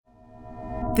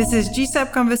This is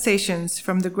GSAP Conversations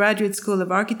from the Graduate School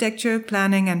of Architecture,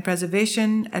 Planning and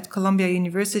Preservation at Columbia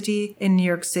University in New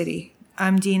York City.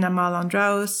 I'm Dean Amal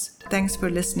Andraus. Thanks for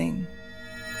listening.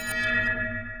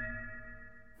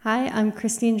 Hi, I'm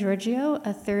Christine Giorgio,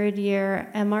 a third-year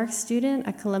MArch student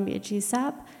at Columbia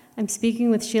GSAP. I'm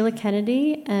speaking with Sheila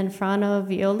Kennedy and Frano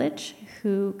Violich,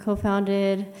 who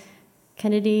co-founded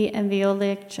Kennedy and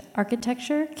Violich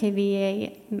Architecture,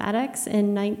 KVA MADEX,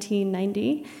 in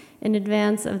 1990, in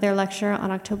advance of their lecture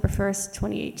on October 1st,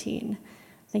 2018.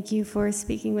 Thank you for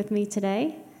speaking with me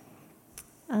today.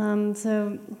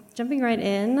 So jumping right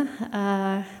in,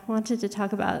 wanted to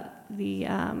talk about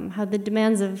how the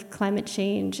demands of climate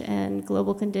change and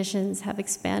global conditions have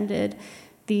expanded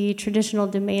the traditional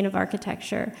domain of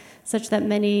architecture, such that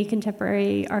many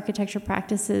contemporary architecture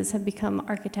practices have become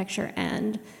architecture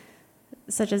and,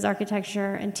 such as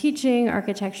architecture and teaching,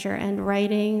 architecture and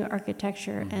writing,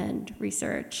 architecture and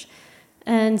research.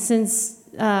 And since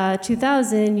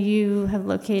 2000, you have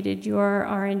located your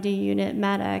R&D unit,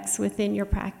 MADEX, within your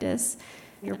practice.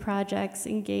 Your projects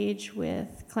engage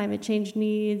with climate change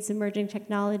needs, emerging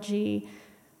technology,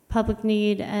 public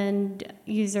need, and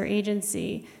user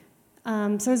agency. So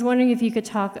I was wondering if you could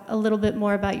talk a little bit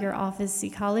more about your office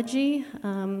ecology.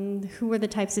 Who are the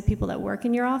types of people that work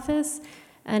in your office,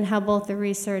 and how both the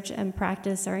research and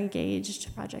practice are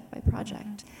engaged project by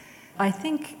project? I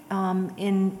think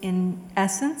in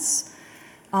essence,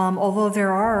 although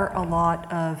there are a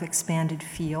lot of expanded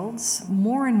fields,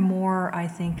 more and more I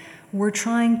think we're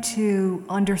trying to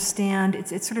understand,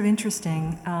 it's sort of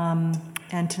interesting,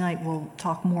 and tonight we'll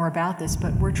talk more about this,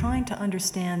 but we're trying to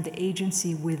understand the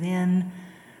agency within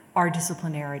our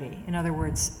disciplinarity. In other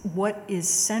words, what is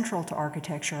central to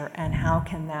architecture and how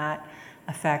can that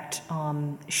affect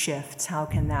shifts? How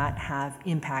can that have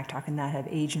impact? How can that have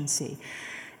agency?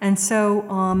 And so,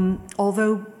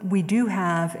 although we do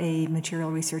have a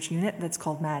material research unit that's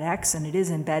called MADEX, and it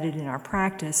is embedded in our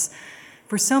practice,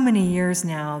 for so many years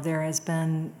now, there has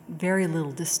been very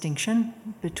little distinction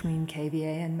between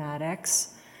KVA and MADEX,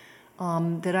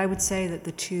 that I would say that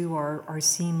the two are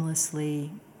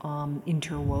seamlessly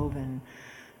interwoven.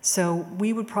 So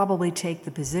we would probably take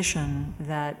the position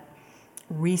that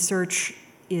research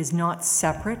is not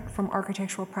separate from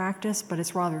architectural practice, but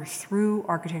it's rather through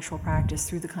architectural practice,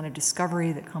 through the kind of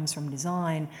discovery that comes from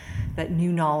design, that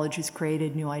new knowledge is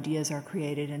created, new ideas are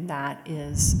created, and that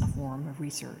is a form of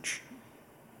research.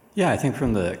 Yeah, I think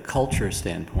from the culture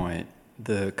standpoint,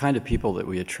 the kind of people that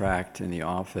we attract in the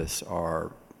office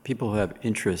are people who have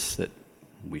interests that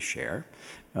we share,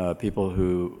 people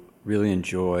who really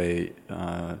enjoy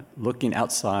looking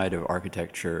outside of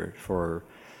architecture for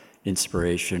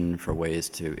inspiration, for ways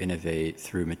to innovate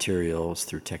through materials,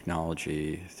 through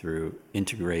technology, through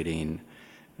integrating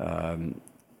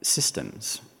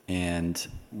systems. And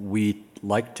we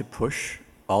like to push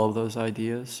all of those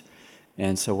ideas.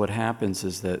 And so what happens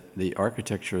is that the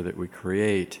architecture that we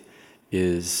create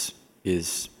it's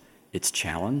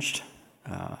challenged,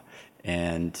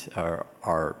 and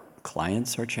our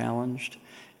clients are challenged.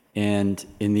 And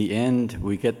in the end,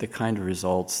 we get the kind of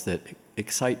results that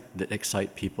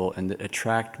excite people and that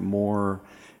attract more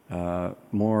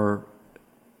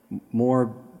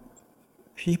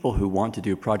people who want to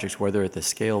do projects, whether at the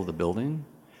scale of the building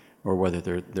or whether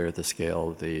they're at the scale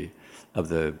of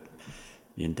the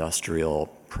industrial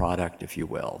product, if you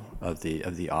will, of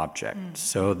the object.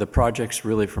 So the projects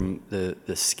really, from the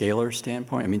scalar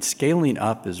standpoint, I mean, scaling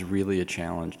up is really a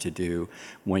challenge to do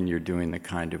when you're doing the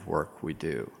kind of work we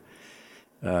do.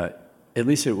 At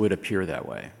least it would appear that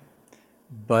way.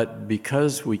 But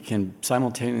because we can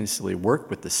simultaneously work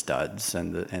with the studs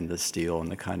and the steel and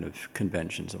the kind of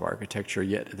conventions of architecture,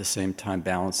 yet at the same time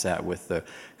balance that with the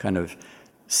kind of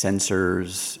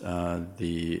sensors,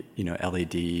 the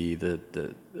LED,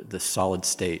 the solid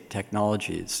state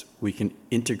technologies, we can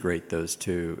integrate those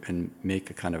two and make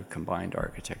a kind of combined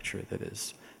architecture that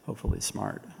is hopefully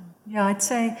smart. Yeah, I'd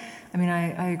say,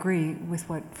 I agree with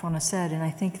what Frano said, and I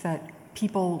think that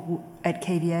people at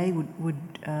KVA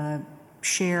would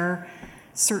share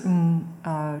certain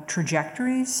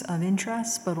trajectories of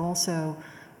interest, but also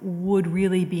would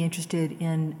really be interested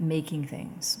in making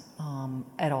things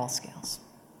at all scales.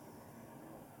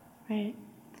 Right.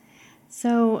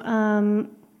 So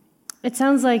it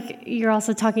sounds like you're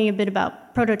also talking a bit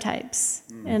about prototypes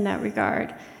in that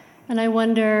regard. And I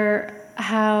wonder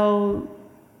how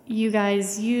you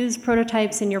guys use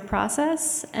prototypes in your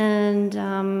process, and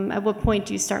at what point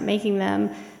do you start making them,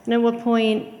 and at what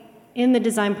point in the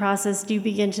design process do you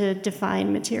begin to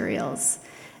define materials?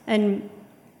 And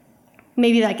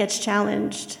maybe that gets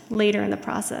challenged later in the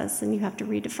process and you have to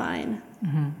redefine.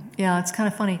 Yeah, it's kind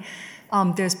of funny.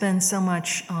 There's been so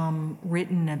much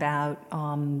written about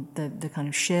the kind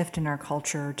of shift in our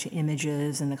culture to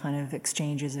images and the kind of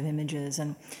exchanges of images,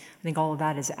 and I think all of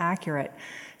that is accurate.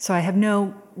 So I have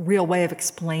no real way of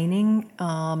explaining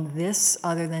this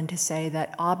other than to say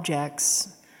that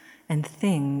objects and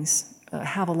things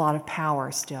have a lot of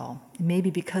power still. Maybe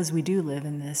because we do live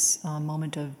in this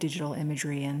moment of digital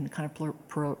imagery and kind of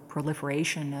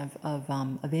proliferation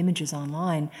of images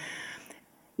online.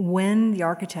 When the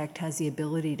architect has the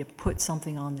ability to put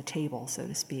something on the table, so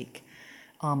to speak,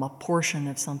 a portion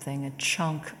of something, a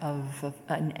chunk of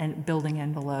a building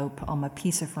envelope, a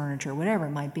piece of furniture, whatever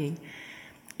it might be,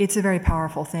 it's a very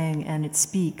powerful thing, and it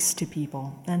speaks to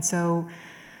people. And so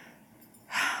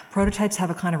prototypes have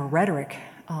a kind of a rhetoric.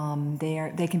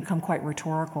 They can become quite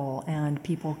rhetorical, and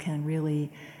people can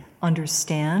really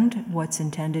understand what's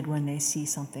intended when they see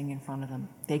something in front of them.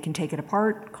 They can take it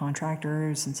apart,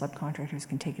 contractors and subcontractors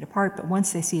can take it apart, but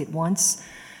once they see it once,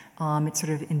 it's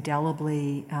sort of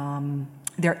indelibly,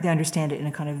 they understand it in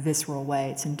a kind of visceral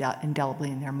way. It's indelibly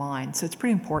in their mind. So it's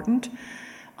pretty important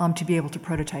to be able to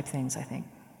prototype things, I think.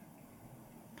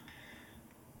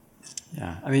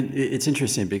 Yeah, I mean, it's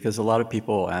interesting because a lot of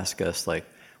people ask us, like,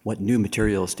 what new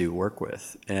materials do you work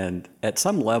with? And at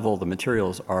some level, the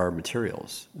materials are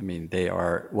materials. I mean, they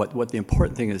are, what the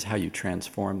important thing is how you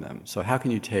transform them. So how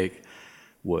can you take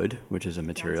wood, which is a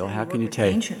material, how can you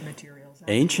take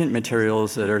ancient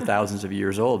materials that are thousands of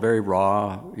years old, very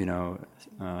raw,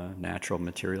 natural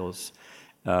materials.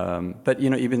 But,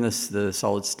 even the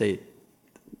solid state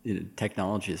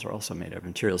technologies are also made of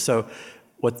materials. So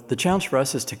what the challenge for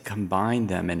us is to combine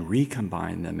them and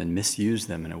recombine them and misuse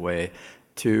them in a way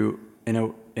to, in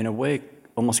a way,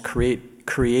 almost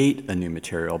create a new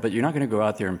material. But you're not going to go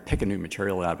out there and pick a new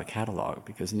material out of a catalog,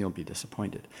 because then you'll be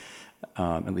disappointed.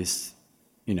 At least,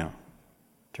 in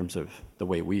terms of the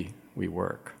way we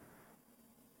work.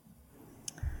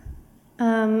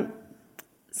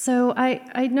 So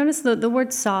I noticed the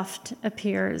word soft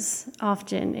appears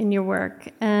often in your work,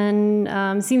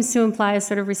 and seems to imply a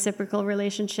sort of reciprocal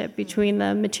relationship between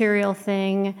the material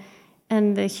thing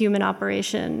and the human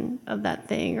operation of that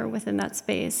thing or within that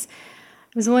space.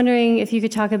 I was wondering if you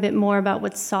could talk a bit more about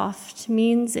what soft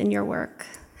means in your work.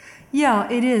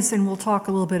 Yeah, it is, and we'll talk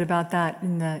a little bit about that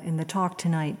in the talk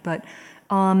tonight. But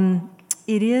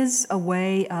it is a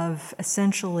way of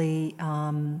essentially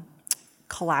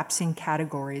collapsing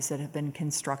categories that have been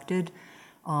constructed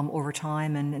over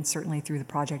time, and certainly through the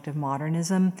project of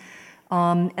modernism.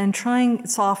 And trying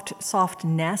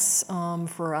softness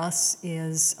for us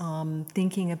is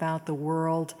thinking about the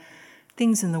world,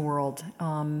 things in the world,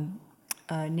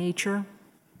 nature,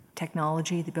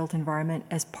 technology, the built environment,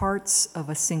 as parts of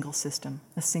a single system,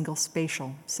 a single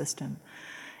spatial system.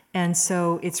 And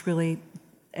so it's really,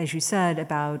 as you said,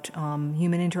 about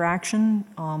human interaction,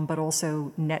 but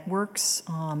also networks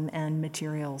and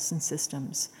materials and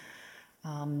systems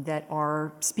that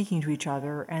are speaking to each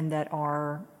other, and that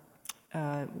are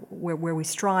where we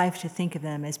strive to think of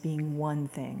them as being one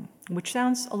thing, which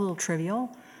sounds a little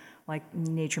trivial, like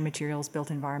nature, materials,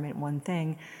 built environment, one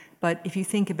thing. But if you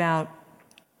think about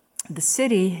the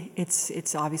city,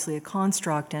 it's obviously a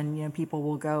construct, and people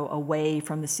will go away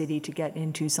from the city to get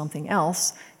into something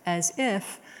else, as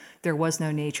if there was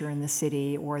no nature in the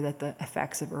city, or that the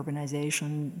effects of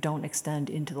urbanization don't extend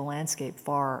into the landscape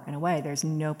far and away. There's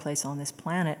no place on this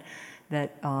planet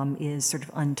that is sort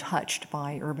of untouched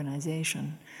by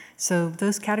urbanization. So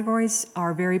those categories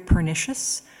are very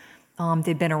pernicious.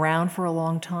 They've been around for a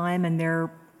long time, and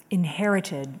they're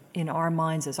inherited in our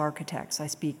minds as architects. I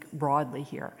speak broadly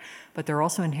here, but they're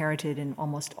also inherited in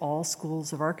almost all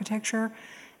schools of architecture.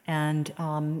 And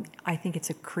I think it's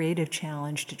a creative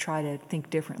challenge to try to think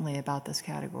differently about those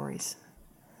categories.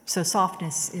 So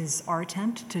softness is our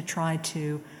attempt to try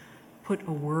to put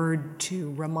a word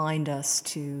to remind us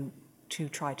to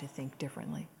try to think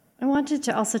differently. I wanted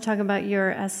to also talk about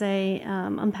your essay,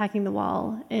 Unpacking the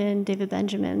Wall, in David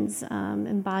Benjamin's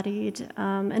Embodied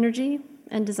Energy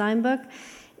and Design book.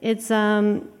 It's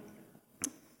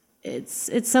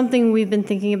something we've been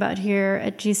thinking about here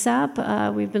at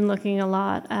GSAP. We've been looking a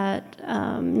lot at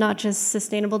not just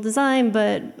sustainable design,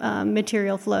 but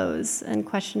material flows, and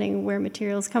questioning where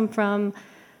materials come from,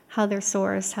 how they're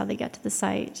sourced, how they get to the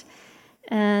site.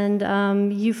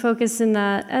 And you focus in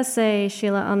that essay,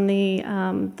 Sheila, on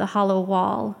the hollow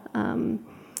wall,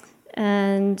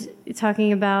 and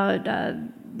talking about,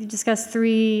 you discuss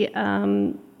three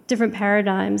different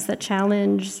paradigms that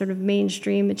challenge sort of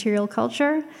mainstream material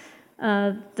culture.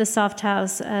 The soft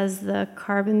house as the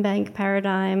carbon bank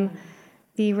paradigm,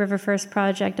 the River First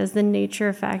project as the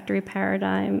nature factory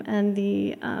paradigm and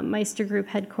the Meister Group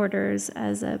headquarters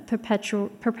as a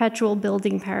perpetual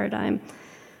building paradigm.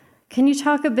 Can you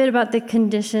talk a bit about the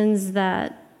conditions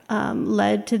that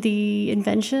led to the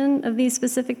invention of these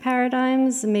specific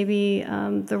paradigms, maybe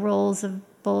the roles of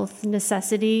both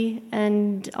necessity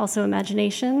and also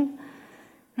imagination?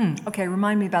 Okay,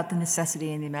 remind me about the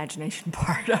necessity and the imagination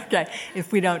part. Okay,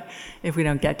 if we don't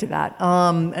get to that,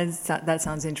 that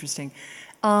sounds interesting.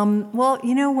 Well,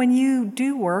 when you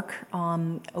do work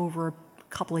over a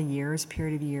couple of years,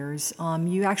 period of years,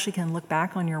 you actually can look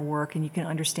back on your work and you can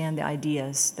understand the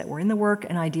ideas that were in the work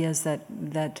and ideas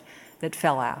that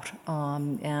fell out.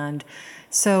 And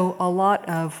so a lot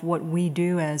of what we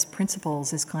do as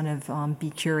principals is kind of be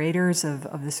curators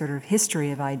of the sort of history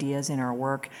of ideas in our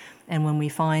work. And when we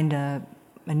find a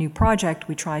new project,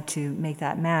 we try to make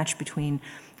that match between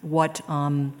what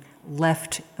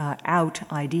left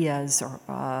out ideas or,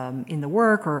 in the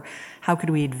work, or how could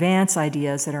we advance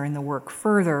ideas that are in the work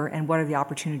further, and what are the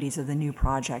opportunities of the new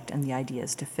project and the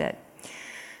ideas to fit.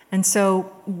 And so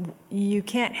you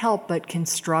can't help but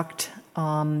construct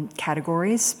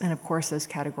categories, and of course those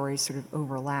categories sort of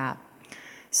overlap.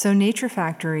 So Nature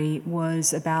Factory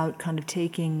was about kind of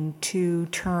taking two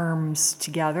terms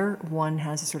together. One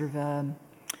has a sort of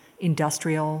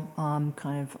industrial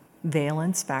kind of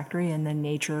valence, factory, and then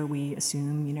nature, we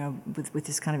assume, with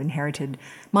this kind of inherited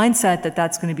mindset that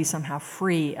that's going to be somehow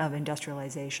free of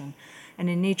industrialization. And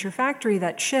in Nature Factory,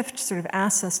 that shift sort of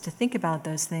asks us to think about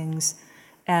those things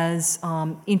as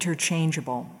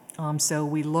interchangeable. So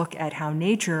we look at how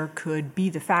nature could be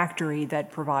the factory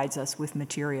that provides us with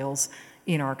materials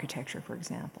in architecture, for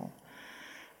example.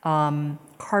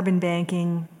 Carbon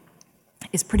banking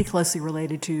is pretty closely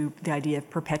related to the idea of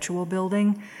perpetual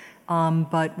building.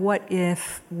 But what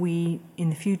if we, in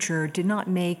the future, did not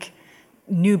make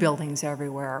new buildings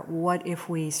everywhere? What if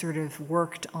we sort of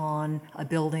worked on a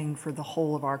building for the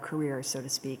whole of our career, so to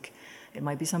speak? It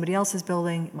might be somebody else's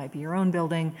building, it might be your own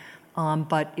building,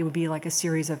 but it would be like a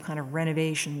series of kind of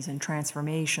renovations and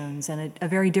transformations and a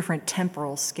very different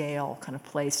temporal scale kind of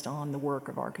placed on the work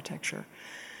of architecture.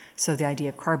 So the idea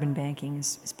of carbon banking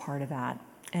is part of that.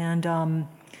 And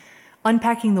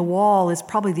unpacking the wall is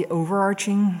probably the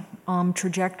overarching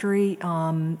trajectory.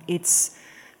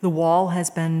 The wall has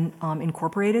been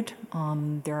incorporated.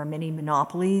 There are many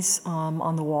monopolies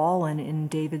on the wall, and in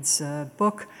David's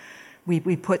book,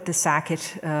 we put the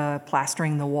Sackett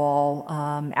plastering the wall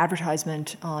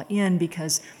advertisement in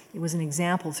because it was an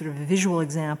example, sort of a visual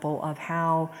example of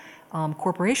how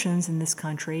corporations in this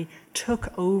country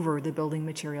took over the building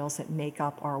materials that make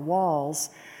up our walls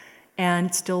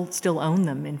and still own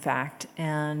them, in fact.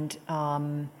 And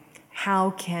so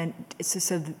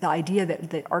the idea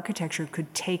that architecture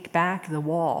could take back the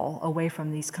wall away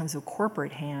from these kinds of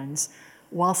corporate hands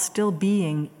while still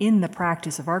being in the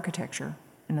practice of architecture,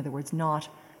 in other words, not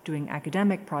doing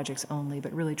academic projects only,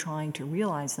 but really trying to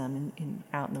realize them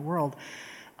out in the world,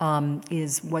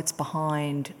 is what's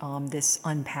behind this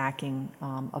unpacking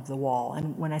of the wall.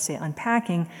 And when I say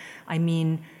unpacking, I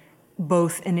mean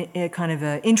both a kind of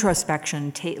an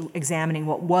introspection, examining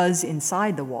what was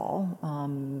inside the wall,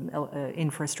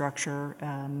 infrastructure,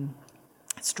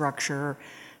 structure,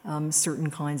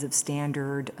 certain kinds of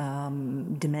standard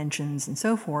dimensions and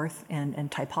so forth,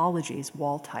 and typologies,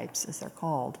 wall types as they're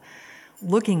called,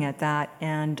 looking at that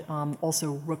and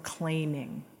also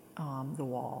reclaiming the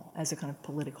wall as a kind of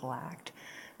political act,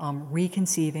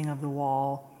 reconceiving of the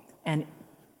wall. And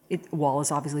wall is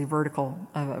obviously a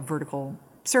vertical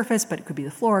surface, but it could be the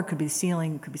floor, it could be the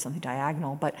ceiling, it could be something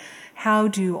diagonal. But how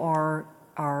do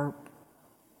our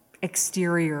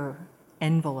exterior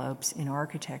envelopes in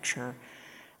architecture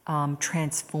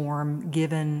transform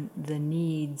given the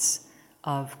needs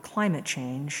of climate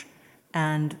change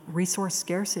and resource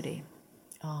scarcity?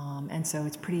 And so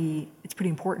it's pretty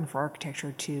important for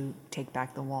architecture to take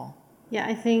back the wall. Yeah,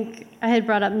 I think I had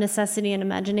brought up necessity and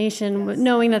imagination, yes.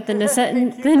 Knowing that the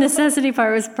necessity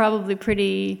part was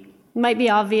probably might be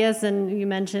obvious, and you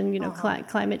mentioned,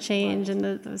 climate change, right,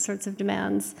 and those sorts of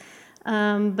demands.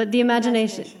 But the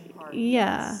imagination part,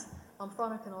 yeah. Yes.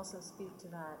 Frana can also speak to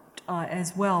that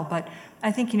as well. But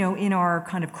I think, in our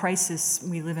kind of crisis,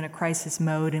 we live in a crisis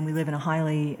mode, and we live in a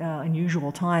highly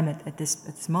unusual time at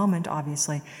this moment,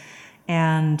 obviously.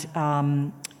 And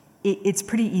it's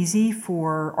pretty easy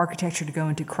for architecture to go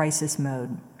into crisis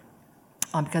mode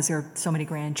because there are so many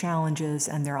grand challenges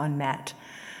and they're unmet.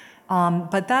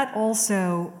 But that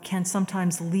also can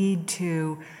sometimes lead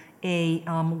to a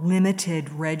limited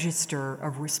register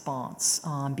of response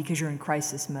because you're in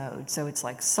crisis mode. So it's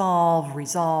like solve,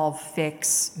 resolve,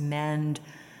 fix, mend,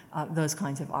 those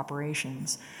kinds of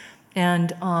operations.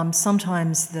 And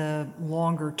sometimes the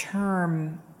longer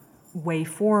term way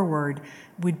forward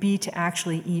would be to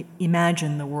actually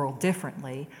imagine the world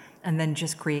differently and then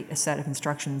just create a set of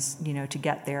instructions, to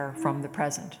get there from the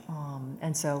present.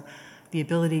 And so the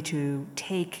ability to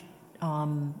take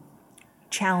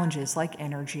challenges like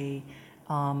energy,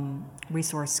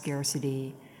 resource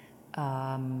scarcity,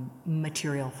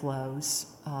 material flows,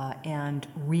 and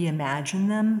reimagine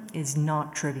them is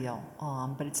not trivial,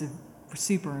 but it's a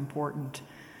super important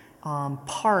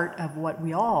part of what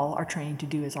we all are trained to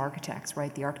do as architects,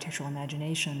 right? The architectural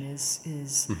imagination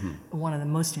is one of the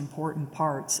most important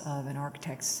parts of an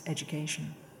architect's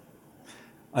education.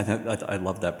 I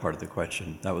love that part of the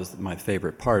question. That was my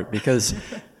favorite part, because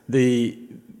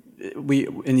we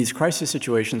in these crisis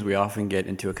situations, we often get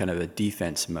into a kind of a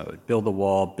defense mode. Build the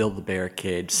wall, build the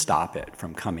barricade, stop it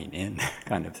from coming in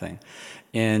kind of thing.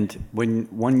 And when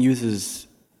one uses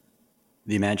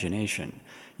the imagination,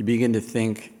 you begin to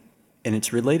think, and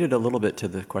it's related a little bit to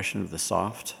the question of the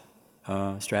soft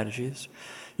strategies.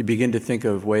 You begin to think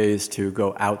of ways to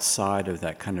go outside of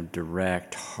that kind of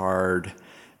direct, hard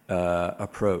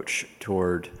approach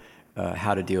toward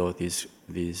how to deal with these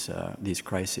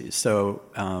crises. So,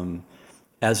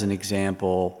 as an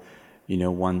example,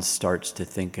 one starts to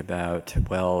think about,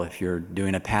 well, if you're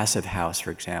doing a passive house,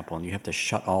 for example, and you have to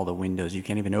shut all the windows, you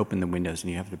can't even open the windows,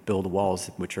 and you have to build walls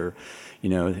which are,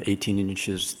 18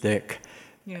 inches thick.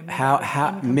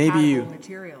 Maybe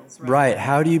materials, right.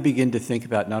 How do you begin to think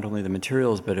about not only the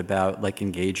materials, but about like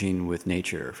engaging with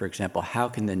nature? For example, how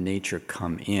can the nature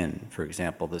come in? For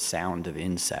example, the sound of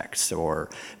insects or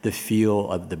the feel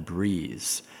of the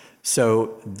breeze.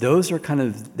 So those are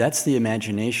that's the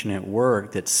imagination at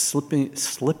work that's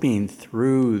slipping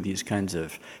through these kinds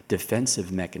of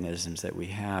defensive mechanisms that we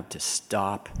have to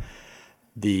stop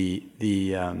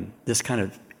this kind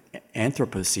of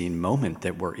Anthropocene moment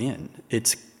that we're in.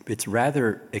 It's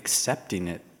rather accepting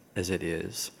it as it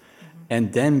is,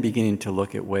 and then beginning to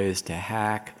look at ways to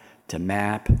hack, to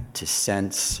map, to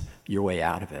sense your way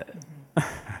out of it.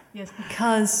 Yes,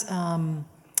 because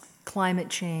climate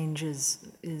change is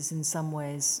in some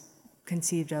ways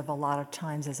conceived of a lot of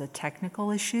times as a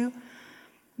technical issue.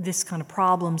 This kind of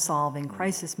problem-solving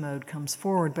crisis mode comes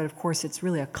forward, but of course it's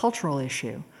really a cultural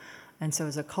issue. And so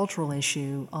as a cultural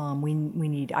issue, we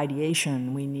need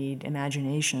ideation, we need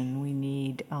imagination, we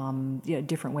need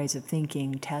different ways of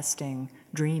thinking, testing,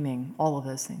 dreaming, all of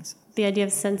those things. The idea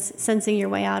of sensing your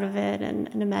way out of it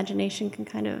and imagination can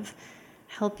kind of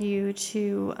help you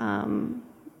to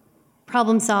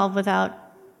problem solve without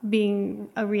being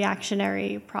a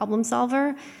reactionary problem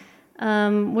solver,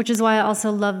 which is why I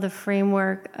also love the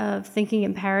framework of thinking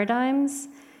in paradigms.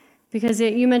 Because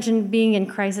you mentioned being in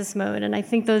crisis mode, and I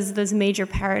think those major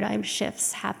paradigm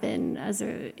shifts happen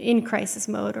in crisis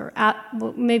mode or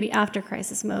maybe after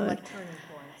crisis mode. Like turning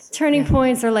points. Turning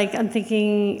points, or like I'm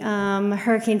thinking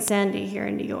Hurricane Sandy here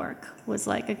in New York was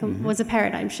was a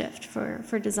paradigm shift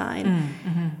for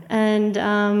design, and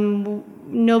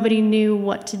nobody knew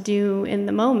what to do in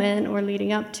the moment or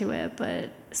leading up to it, but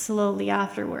slowly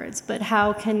afterwards. But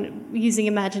how can using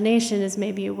imagination is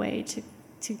maybe a way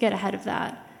to get ahead of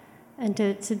that. And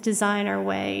to design our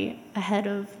way ahead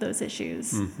of those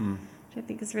issues, which I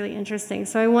think is really interesting.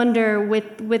 So I wonder,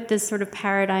 with this sort of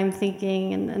paradigm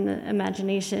thinking and the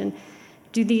imagination,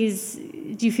 do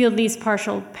you feel these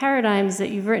partial paradigms that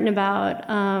you've written about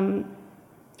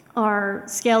are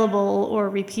scalable or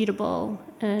repeatable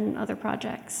in other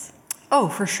projects? Oh,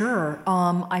 for sure.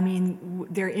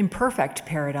 They're imperfect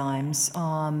paradigms,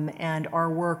 and our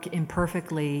work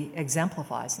imperfectly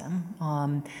exemplifies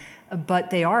them. But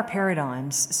they are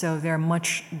paradigms, so they're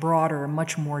much broader,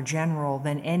 much more general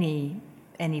than any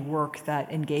work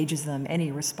that engages them, any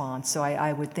response. So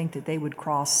I would think that they would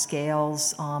cross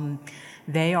scales.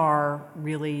 They are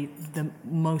really the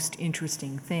most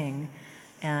interesting thing,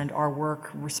 and our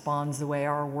work responds the way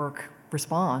our work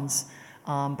responds.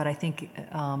 But I think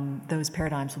those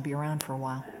paradigms will be around for a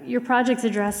while. Your projects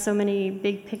address so many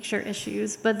big picture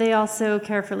issues, but they also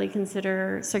carefully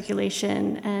consider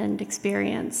circulation and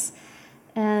experience.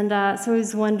 And so I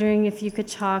was wondering if you could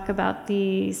talk about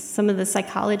some of the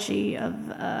psychology of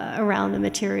around the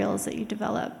materials that you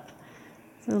develop.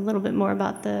 So a little bit more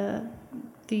about the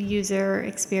user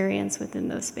experience within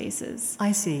those spaces.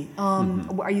 I see.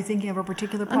 Are you thinking of a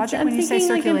particular project when you say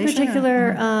circulation? I'm thinking like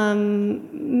in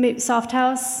particular Soft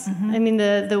House. I mean,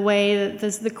 the way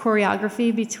that the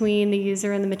choreography between the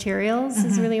user and the materials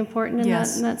is really important in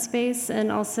that space.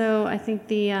 And also, I think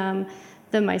the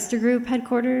Meister Group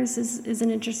headquarters is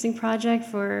an interesting project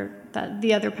for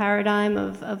the other paradigm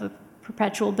of a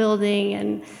perpetual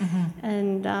building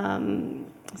and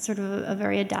sort of a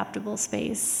very adaptable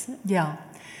space. Yeah.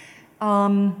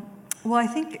 Well, I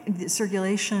think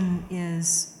circulation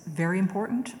is very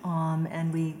important,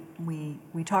 and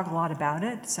we talk a lot about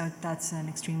it. So that's an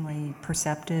extremely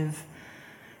perceptive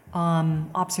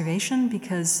observation,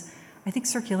 because I think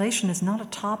circulation is not a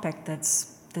topic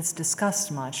that's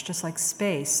discussed much, just like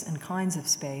space and kinds of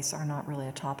space are not really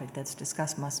a topic that's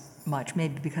discussed much,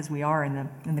 maybe because we are in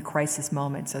the crisis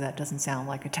moment, so that doesn't sound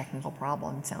like a technical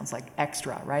problem. It sounds like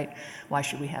extra, right? Why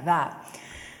should we have that?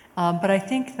 But I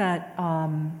think that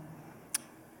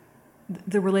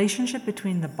the relationship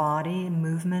between the body and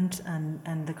movement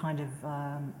and the kind of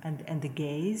and the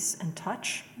gaze and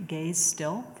touch, gaze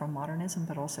still from modernism,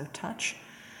 but also touch,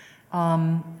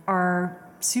 are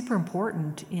super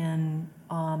important in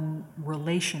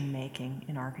relation making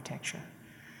in architecture.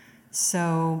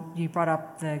 So you brought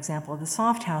up the example of the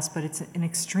soft house, but it's an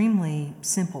extremely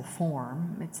simple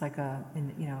form. It's like a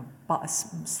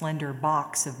slender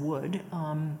box of wood,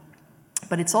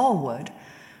 but it's all wood,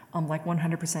 like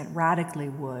 100% radically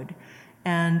wood.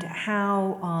 And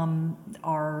how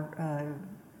our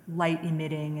light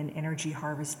emitting and energy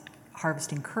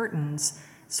harvesting curtains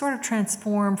sort of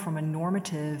transform from a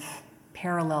normative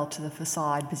parallel to the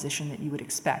facade position that you would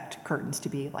expect curtains to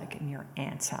be, like in your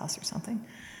aunt's house or something,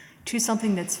 to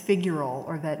something that's figural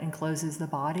or that encloses the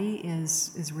body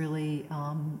is really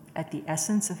at the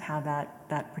essence of how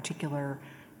that particular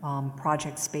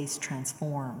project space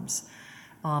transforms.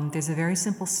 There's a very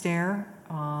simple stair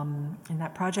in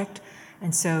that project,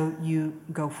 and so you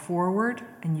go forward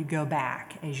and you go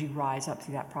back as you rise up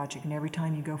through that project. And every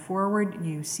time you go forward,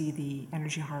 you see the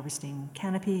energy harvesting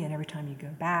canopy, and every time you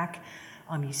go back,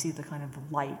 you see the kind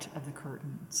of light of the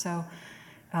curtain. So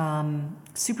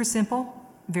super simple,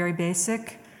 very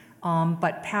basic,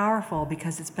 but powerful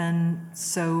because it's been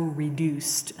so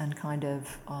reduced and kind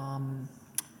of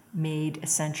made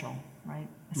essential, right?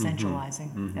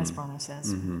 Essentializing, as Frano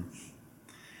says.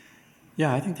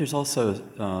 Yeah, I think there's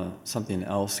also something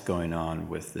else going on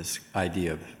with this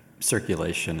idea of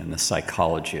circulation and the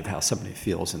psychology of how somebody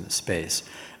feels in the space.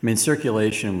 I mean,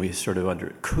 circulation we sort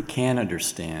of can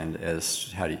understand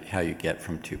as how you get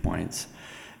from 2 points,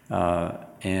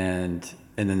 and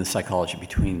then the psychology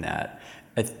between that.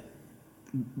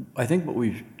 I think what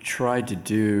we've tried to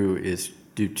do is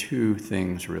do two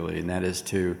things really, and that is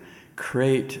to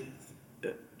create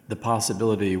the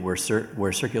possibility where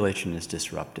circulation is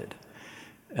disrupted.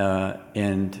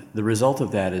 And the result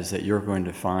of that is that you're going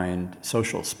to find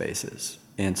social spaces.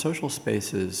 And social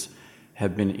spaces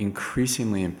have been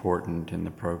increasingly important in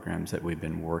the programs that we've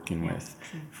been working with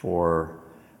for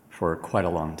quite a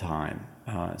long time.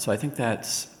 So I think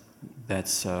that's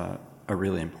a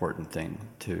really important thing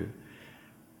to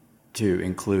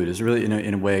include, is really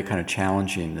in a way kind of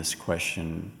challenging this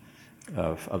question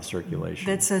of circulation.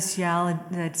 That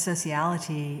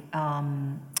sociality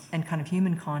and kind of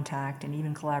human contact and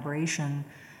even collaboration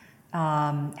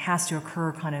has to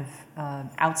occur kind of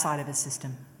outside of a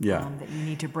system. Yeah. That you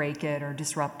need to break it or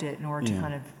disrupt it in order to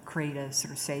kind of create a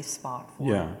sort of safe spot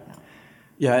for it.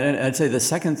 Yeah, and I'd say the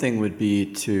second thing would be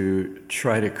to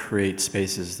try to create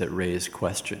spaces that raise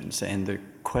questions. And the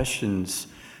questions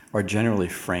are generally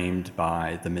framed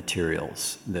by the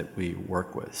materials that we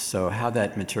work with. So how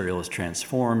that material is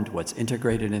transformed, what's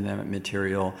integrated in that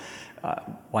material,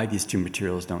 why these two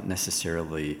materials don't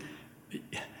necessarily,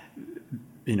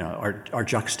 are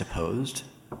juxtaposed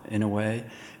in a way.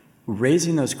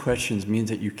 Raising those questions means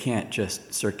that you can't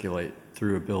just circulate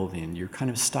through a building. You're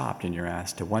kind of stopped and you're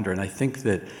asked to wonder. And I think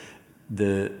that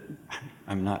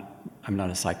I'm not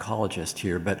a psychologist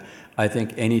here, but I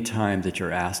think any time that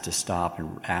you're asked to stop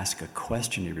and ask a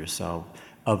question of yourself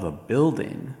of a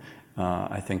building,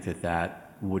 I think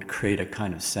that would create a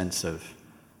kind of sense of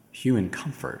human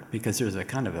comfort, because there's a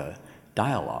kind of a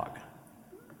dialogue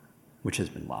which has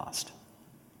been lost.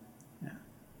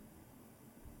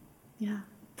 Yeah,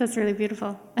 that's really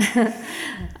beautiful.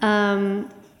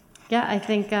 Yeah, I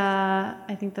think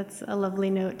that's a lovely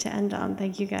note to end on.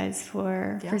 Thank you guys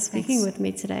for speaking with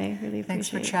me today. Really appreciate it. Thanks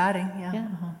for chatting.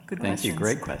 Good questions. Thank you.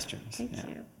 Great questions. Thank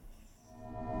you.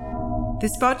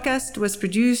 This podcast was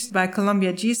produced by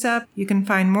Columbia GSAPP. You can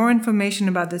find more information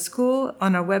about the school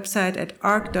on our website at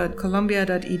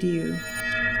arc.columbia.edu.